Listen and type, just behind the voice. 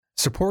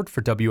Support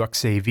for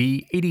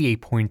WXAV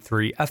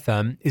 88.3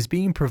 FM is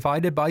being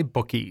provided by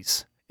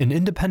Bookies, an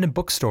independent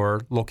bookstore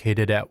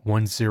located at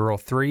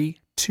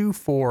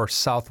 10324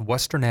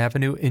 Southwestern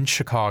Avenue in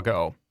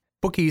Chicago.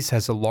 Bookies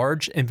has a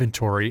large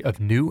inventory of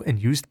new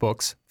and used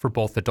books for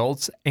both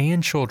adults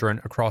and children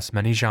across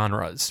many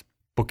genres.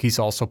 Bookies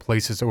also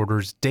places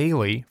orders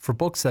daily for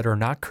books that are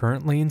not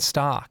currently in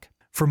stock.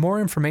 For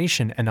more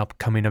information and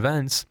upcoming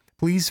events,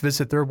 please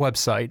visit their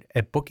website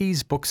at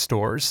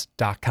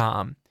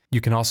bookiesbookstores.com. You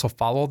can also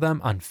follow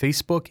them on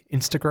Facebook,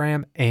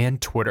 Instagram,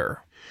 and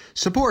Twitter.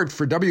 Support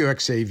for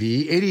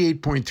WXAV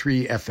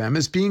 88.3 FM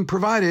is being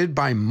provided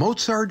by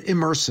Mozart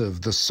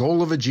Immersive, the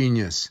Soul of a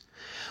Genius.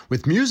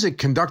 With music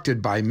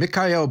conducted by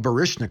Mikhail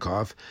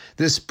Baryshnikov,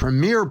 this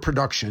premier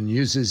production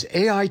uses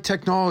AI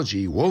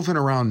technology woven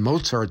around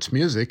Mozart's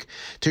music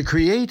to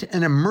create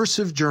an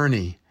immersive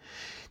journey.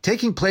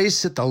 Taking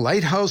place at the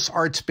Lighthouse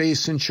Art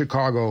Space in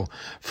Chicago.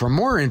 For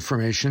more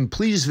information,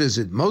 please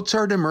visit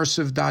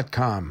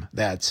mozartimmersive.com.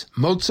 That's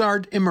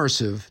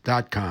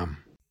mozartimmersive.com.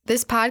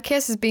 This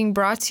podcast is being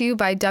brought to you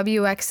by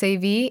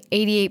WXAV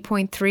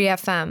 88.3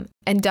 FM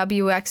and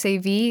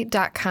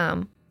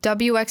WXAV.com.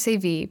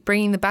 WXAV,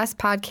 bringing the best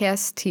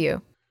podcasts to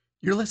you.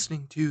 You're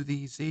listening to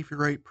the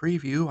Xavierite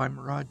Preview. I'm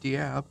Murad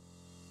Diab.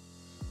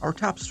 Our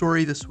top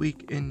story this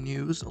week in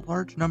news, a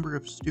large number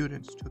of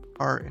students took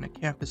part in a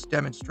campus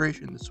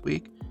demonstration this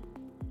week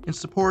in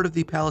support of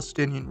the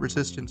Palestinian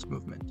resistance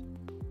movement.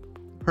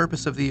 The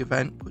purpose of the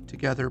event, put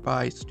together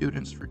by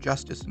Students for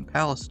Justice in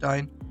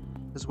Palestine,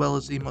 as well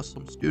as the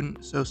Muslim Student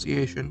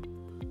Association,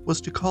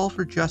 was to call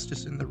for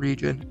justice in the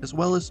region, as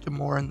well as to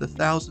mourn the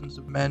thousands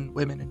of men,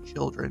 women, and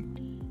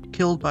children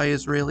killed by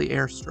Israeli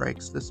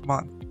airstrikes this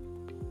month.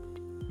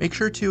 Make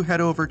sure to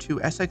head over to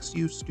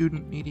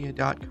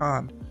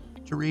sxustudentmedia.com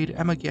to read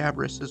Emma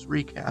Gabris's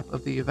recap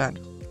of the event.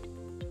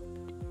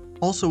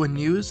 Also in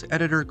news,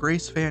 editor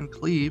Grace Van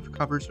Cleve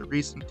covers a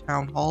recent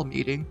town hall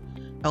meeting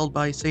held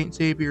by St.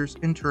 Xavier's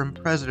interim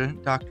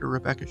president, Dr.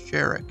 Rebecca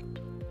Sherrick.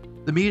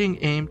 The meeting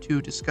aimed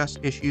to discuss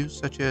issues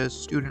such as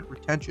student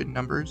retention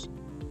numbers,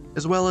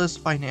 as well as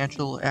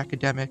financial,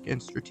 academic,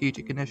 and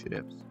strategic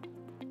initiatives.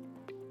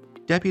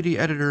 Deputy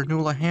editor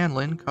Nuala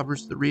Hanlon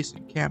covers the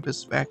recent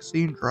campus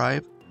vaccine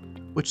drive,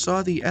 which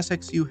saw the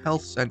SXU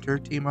Health Center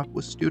team up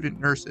with student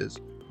nurses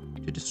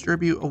to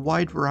distribute a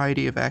wide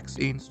variety of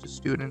vaccines to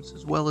students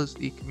as well as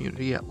the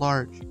community at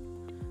large.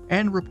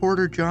 And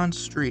reporter John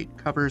Street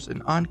covers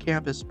an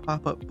on-campus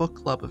pop-up book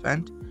club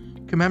event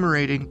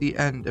commemorating the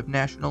end of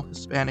National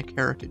Hispanic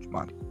Heritage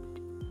Month.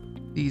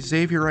 The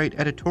Xavierite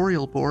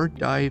editorial board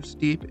dives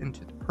deep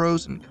into the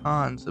pros and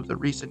cons of the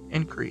recent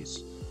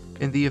increase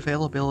in the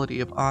availability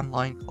of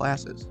online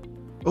classes.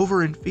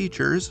 Over in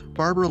features,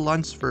 Barbara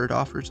Lunsford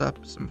offers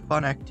up some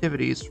fun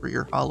activities for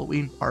your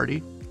Halloween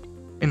party.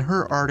 In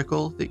her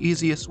article, The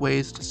Easiest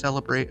Ways to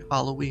Celebrate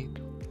Halloween.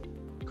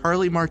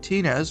 Carly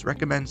Martinez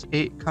recommends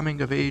 8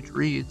 coming-of-age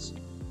reads.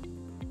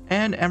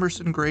 And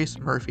Emerson Grace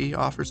Murphy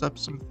offers up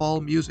some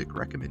fall music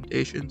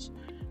recommendations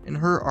in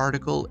her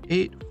article,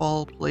 8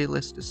 Fall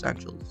Playlist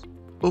Essentials.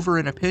 Over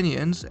in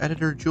opinions,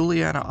 editor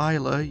Juliana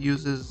Isla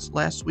uses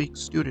last week's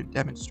student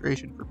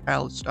demonstration for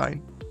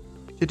Palestine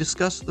to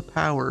discuss the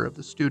power of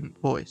the student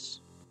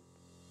voice.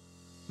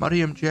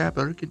 Mariam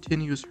Jabber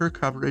continues her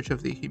coverage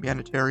of the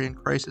humanitarian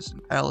crisis in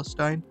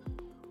Palestine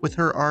with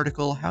her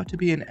article, How to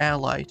Be an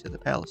Ally to the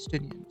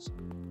Palestinians.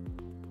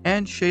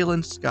 And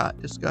Shaylin Scott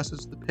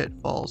discusses the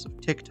pitfalls of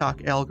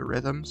TikTok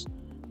algorithms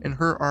in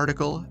her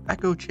article,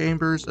 Echo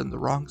Chambers and the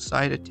Wrong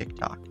Side of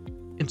TikTok.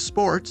 In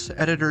sports,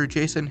 editor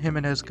Jason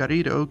Jimenez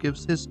Garrido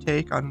gives his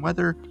take on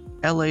whether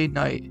LA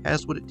Knight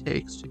has what it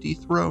takes to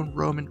dethrone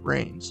Roman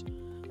Reigns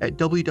at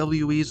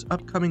WWE's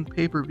upcoming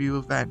pay-per-view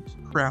event,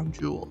 Crown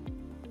Jewel.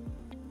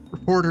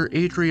 Reporter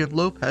Adrian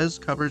Lopez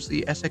covers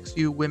the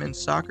SXU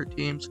women's soccer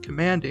team's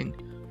commanding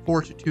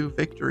 4-2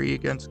 victory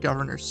against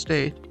Governor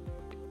State.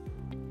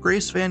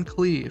 Grace Van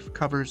Cleve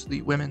covers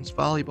the women's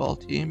volleyball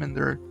team and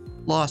their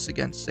loss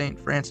against St.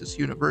 Francis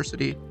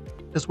University,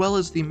 as well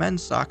as the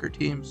men's soccer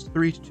team's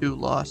 3-2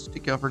 loss to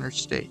Governor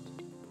State.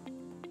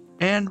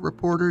 And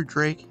reporter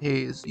Drake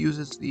Hayes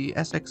uses the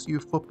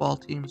SXU football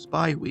team's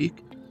bye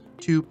week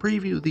to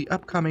preview the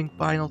upcoming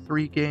final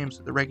 3 games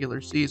of the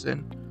regular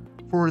season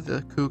for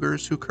the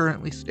Cougars, who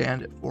currently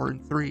stand at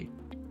 4-3.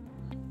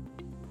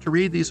 To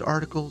read these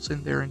articles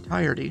in their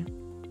entirety,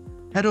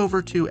 head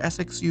over to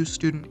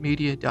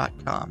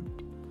sxustudentmedia.com.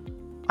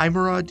 I'm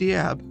Murad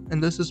Diab,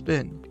 and this has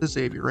been the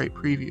Xavierite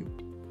Preview.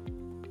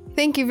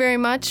 Thank you very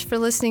much for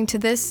listening to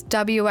this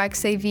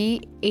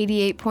WXAV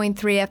 88.3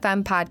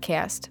 FM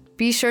podcast.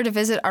 Be sure to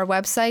visit our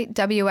website,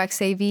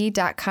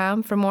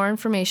 wxav.com, for more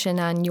information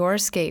on your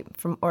escape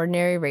from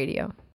ordinary radio.